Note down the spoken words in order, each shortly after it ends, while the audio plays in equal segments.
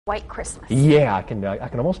White Christmas. Yeah, I can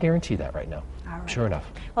almost guarantee that right now. All right. Sure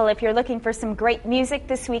enough. Well, if you're looking for some great music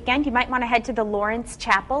this weekend, you might want to head to the Lawrence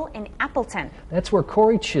Chapel in Appleton. That's where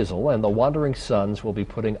Cory Chisel and the Wandering Sons will be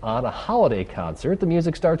putting on a holiday concert. The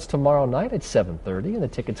music starts tomorrow night at 7:30, and the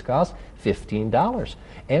tickets cost $15.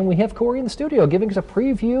 And we have Cory in the studio giving us a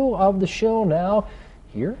preview of the show now,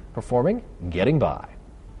 here performing Getting By.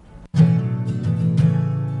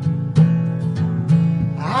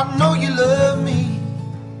 I know you love me,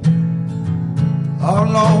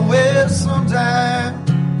 along with sometimes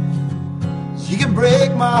you can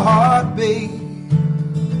break my heart, babe.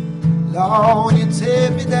 Lord, when you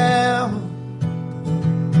tear me down,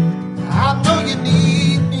 I know you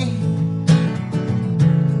need me,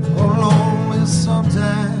 along with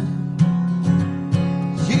sometimes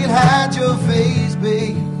you can hide your face,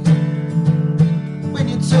 babe, when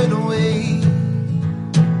you turn away.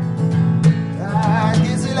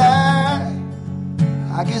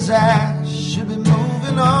 I guess I should be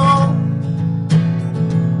moving on.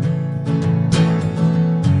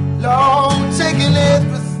 Lord, taking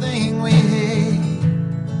everything we had,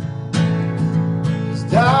 'cause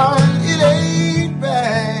darling, it ain't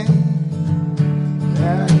bad.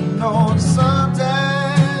 I know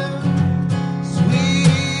sometimes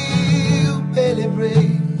sweet belly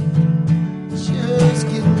break, just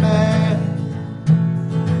getting mad.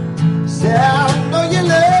 Say, I know you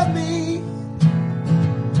love me,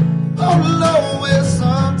 oh Lord,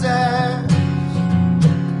 sometimes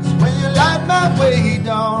it's when you light my way,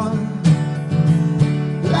 darling,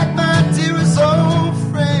 like my dearest old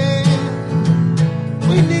friend.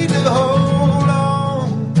 We need to hold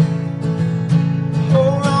on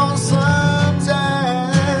sometimes.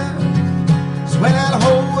 It's when that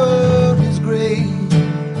whole world is gray.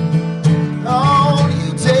 Oh,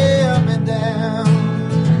 you tear me down.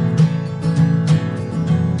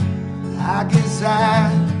 I guess I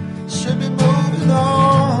should be moving on.